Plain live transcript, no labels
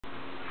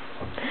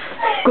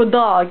God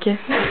dag.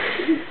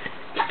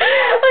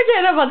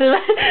 Okej, det var det.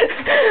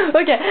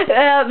 Okej,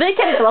 vi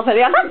kan inte vara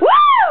seriösa.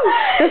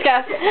 Nu ska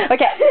jag.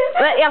 Okej,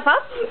 men i alla fall.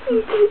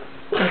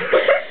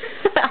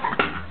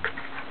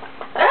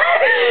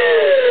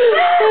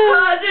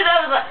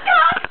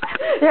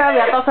 Jag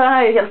vet, alltså det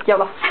här är helt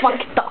jävla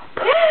fucked up.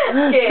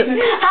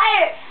 Okej,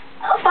 här.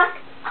 Oh fuck.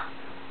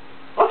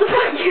 What the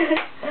fuck?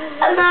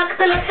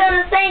 Nakna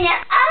lite sängen.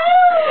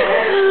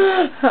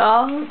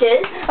 Ja.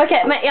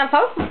 Okej, men i alla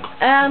fall.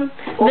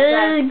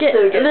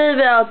 Vi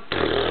vill ha...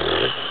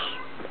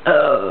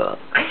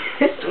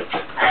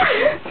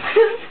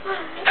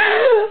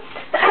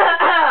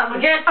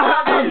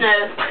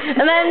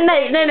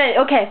 Nej,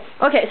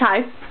 okej, så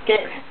här.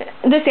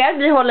 Du ser,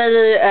 vi håller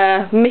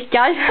i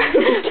mickar.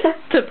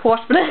 Typ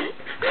hårspray.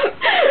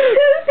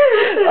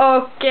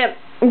 Och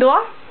då...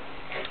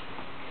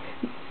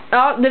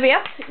 Ja, du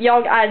vet,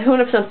 jag är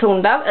 100%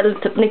 tondöv, eller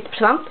typ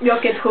 90%.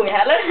 Jag kan inte sjunga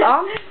heller.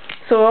 Ja,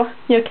 så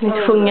jag kan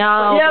inte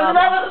sjunga. Ja, men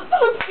det var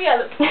så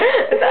fel.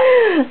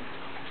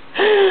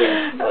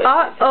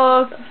 Ja,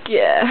 och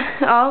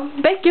ja,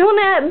 Beccy, hon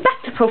är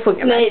bättre på att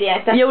sjunga. Nej, det är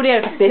inte. Jo, det är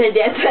det faktiskt. Nej,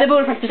 det är inte. Det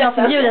borde faktiskt vara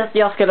förbjudet att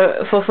jag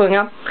skulle få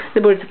sjunga.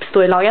 Det borde typ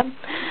stå i lagen.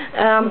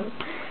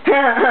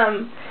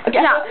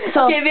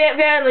 Okej,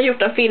 vi har ändå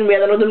gjort en film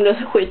redan och de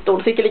är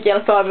skitdåligt. Fick lika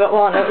gärna för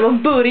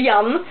från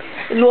början.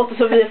 Det låter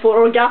som vi får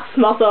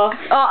orgasm, alltså.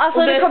 Ja, alltså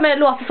det kommer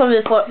låta som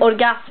vi får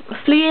orgasm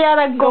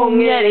flera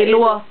gånger i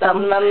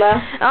låten. Men,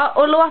 ja,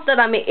 och låten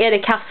där med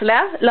Erik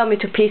Hassle, Love Me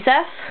To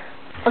Pieces.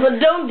 Alltså,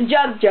 don't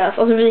judge us.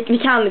 Alltså, vi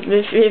kan inte,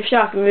 vi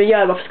försöker, men vi gör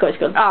det bara för skojs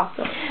skull. Ja,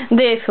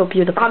 det är så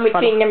bjudet på. Han vill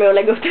tvinga mig att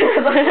lägga upp det.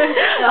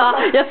 Ja,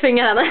 jag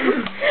tvingar henne.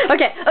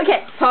 Okej.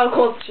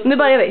 Nu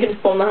börjar vi.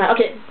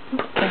 Okej.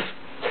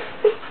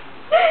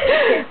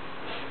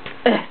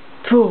 1,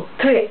 2,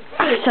 3,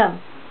 action.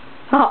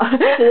 Ja,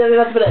 vi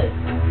väntar på dig.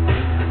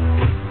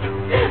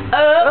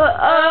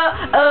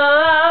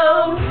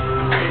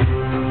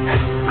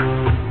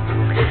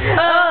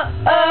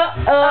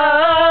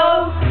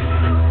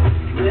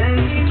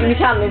 Vi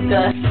kan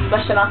inte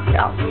verserna.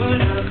 Ja.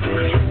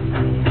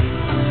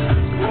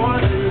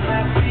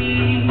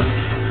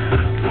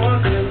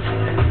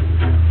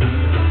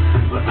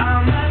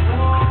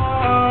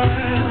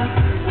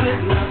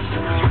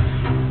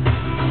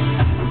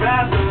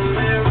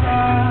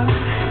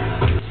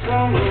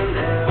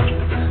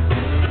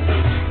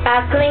 I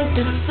cling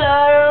to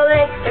sorrow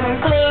like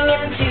I'm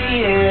clinging to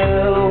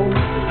you.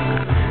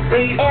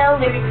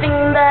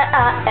 Everything that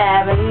I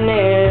ever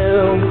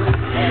knew.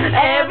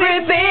 Every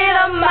beat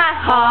of my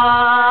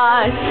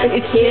heart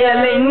is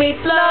killing me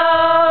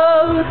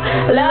slow.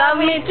 Love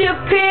me to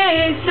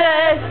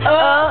pieces.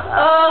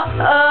 Oh.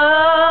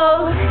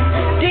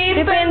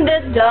 Deep in the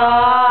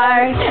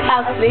dark,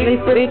 I'll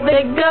sleep with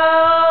the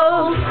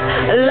ghost.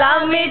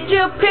 Love me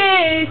to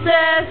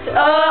pieces.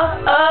 Oh.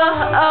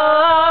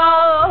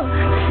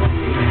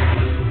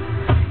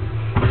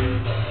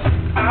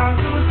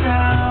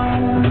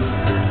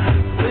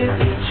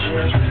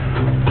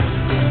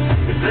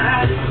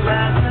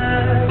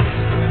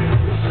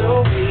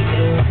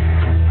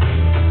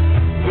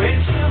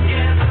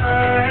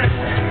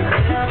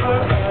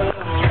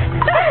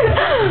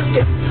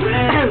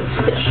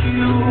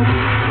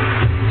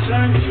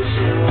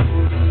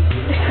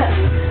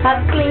 I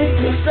cling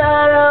to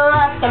sorrow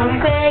like I'm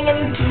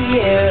clinging to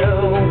you.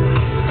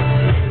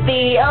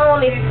 The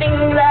only thing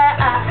that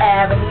I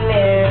ever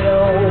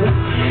knew.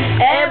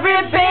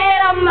 Every beat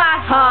of my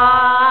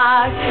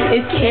heart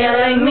is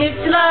killing me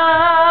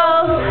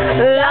slow.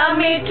 Love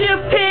me to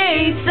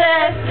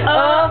pieces.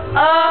 Oh.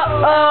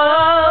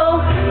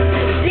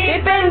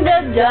 Deep in the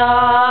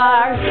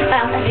dark, I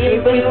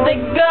sleep with the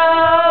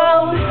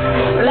ghost.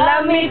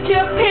 Love me to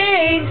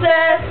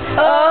pieces.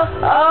 Oh.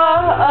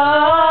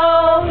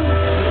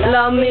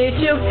 Love me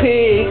to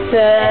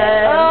pieces.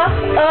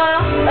 Oh.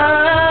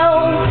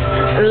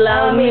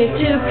 Love me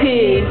to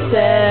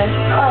pieces.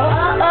 Oh.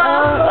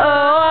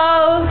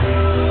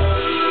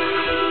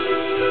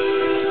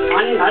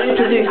 I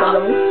didn't do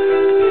something.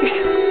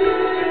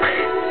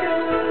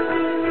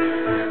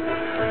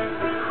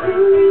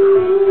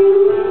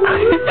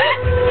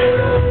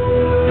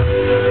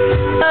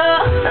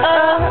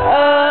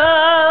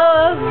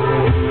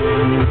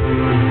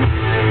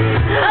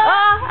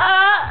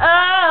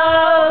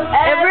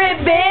 Every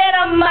bit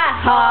of my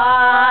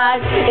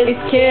heart is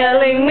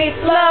killing me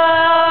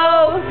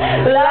slow.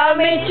 Love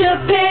me to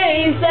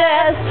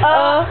pieces.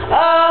 Oh.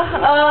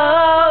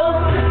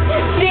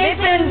 Deep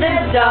in the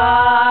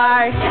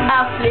dark,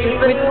 I'll sleep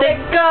with the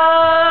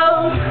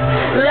ghost.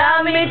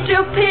 Love me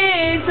to pieces.